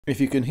If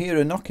you can hear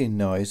a knocking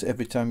noise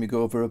every time you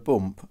go over a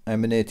bump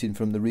emanating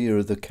from the rear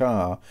of the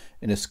car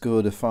in a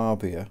Skoda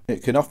Fabia,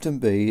 it can often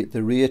be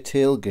the rear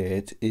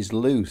tailgate is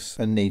loose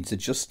and needs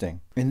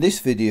adjusting. In this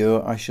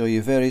video I show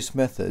you various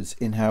methods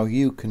in how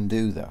you can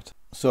do that.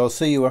 So I'll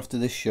see you after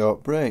this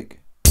short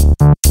break.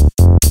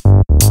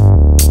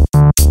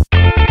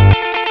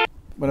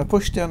 When I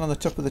push down on the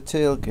top of the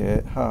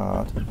tailgate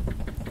hard,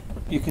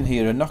 you can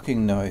hear a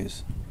knocking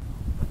noise,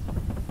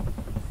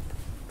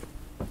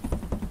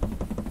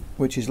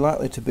 which is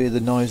likely to be the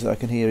noise that I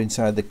can hear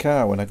inside the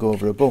car when I go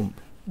over a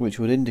bump, which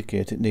would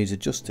indicate it needs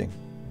adjusting.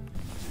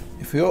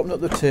 If we open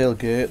up the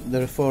tailgate,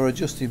 there are 4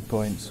 adjusting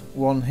points,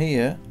 one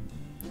here,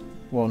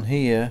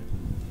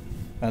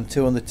 and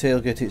 2 on the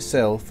tailgate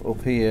itself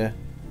up here,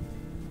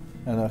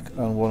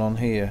 and one on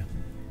here.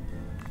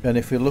 And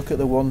if we look at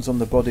the ones on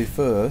the body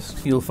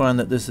first, you'll find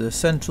that there's a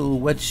central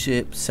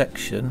wedge-shaped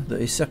section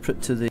that is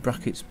separate to the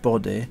bracket's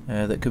body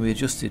that can be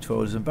adjusted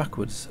forwards and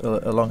backwards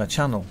along a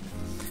channel.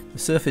 The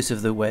surface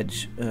of the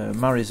wedge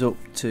marries up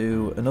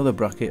to another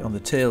bracket on the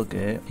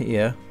tailgate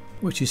here,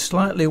 which is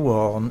slightly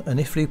worn and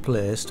if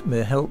replaced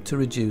may help to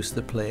reduce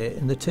the play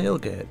in the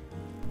tailgate,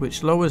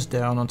 which lowers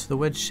down onto the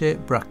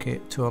wedge-shaped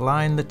bracket to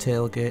align the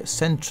tailgate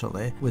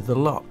centrally with the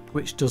lock,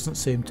 which doesn't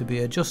seem to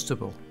be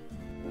adjustable.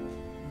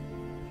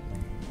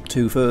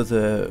 2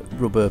 further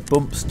rubber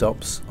bump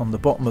stops on the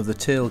bottom of the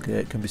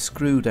tailgate can be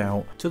screwed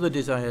out to the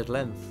desired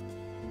length.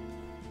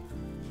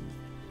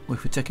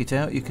 If we take it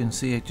out, you can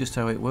see just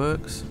how it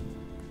works,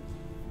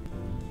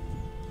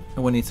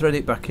 and when you thread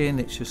it back in,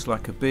 it's just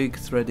like a big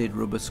threaded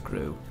rubber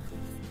screw.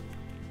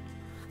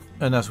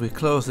 And as we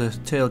close the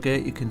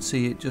tailgate, you can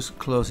see it just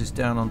closes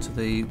down onto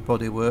the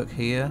bodywork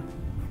here.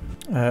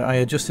 I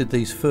adjusted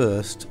these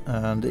first,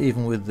 and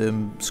even with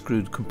them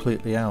screwed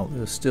completely out,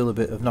 there's still a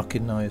bit of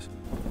knocking noise.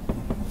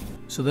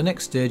 So the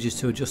next stage is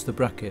to adjust the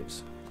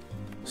brackets.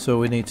 So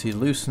we need to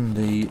loosen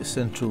the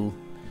central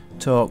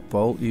torque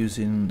bolt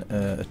using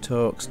a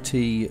Torx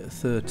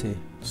T30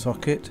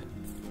 socket.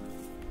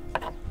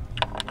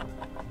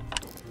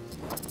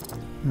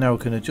 Now we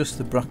can adjust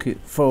the bracket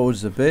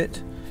forwards a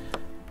bit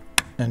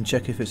and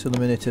check if it's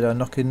eliminated our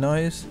knocking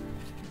noise.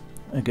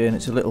 Again,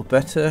 it's a little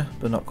better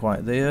but not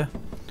quite there.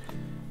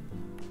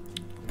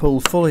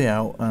 Pulled fully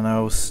out and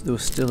there was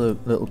still a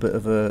little bit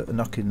of a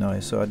knocking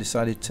noise, so I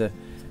decided to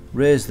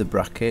raise the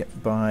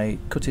bracket by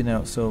cutting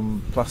out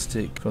some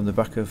plastic from the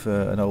back of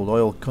an old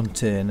oil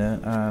container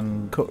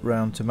and cut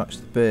round to match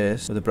the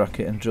base of the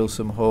bracket and drill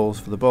some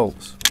holes for the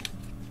bolts.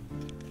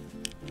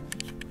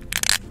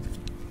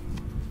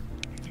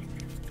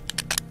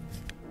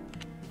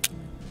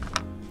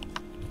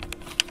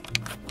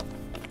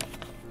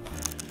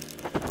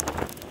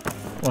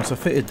 Once I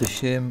fitted the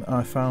shim,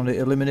 I found it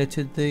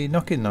eliminated the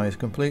knocking noise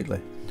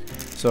completely.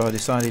 So I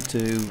decided to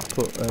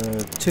put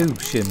 2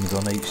 shims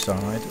on each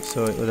side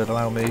so it would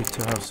allow me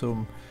to have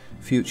some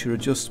future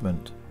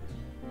adjustment,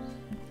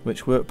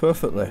 which worked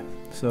perfectly.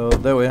 So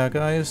there we are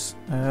guys,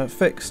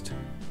 fixed.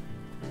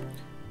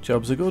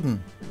 Job's a good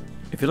one.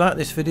 If you like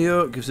this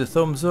video, give us a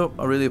thumbs up,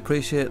 I really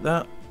appreciate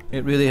that.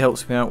 It really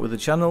helps me out with the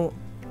channel.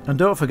 And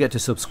don't forget to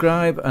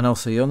subscribe, and I'll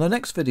see you on the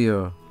next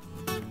video.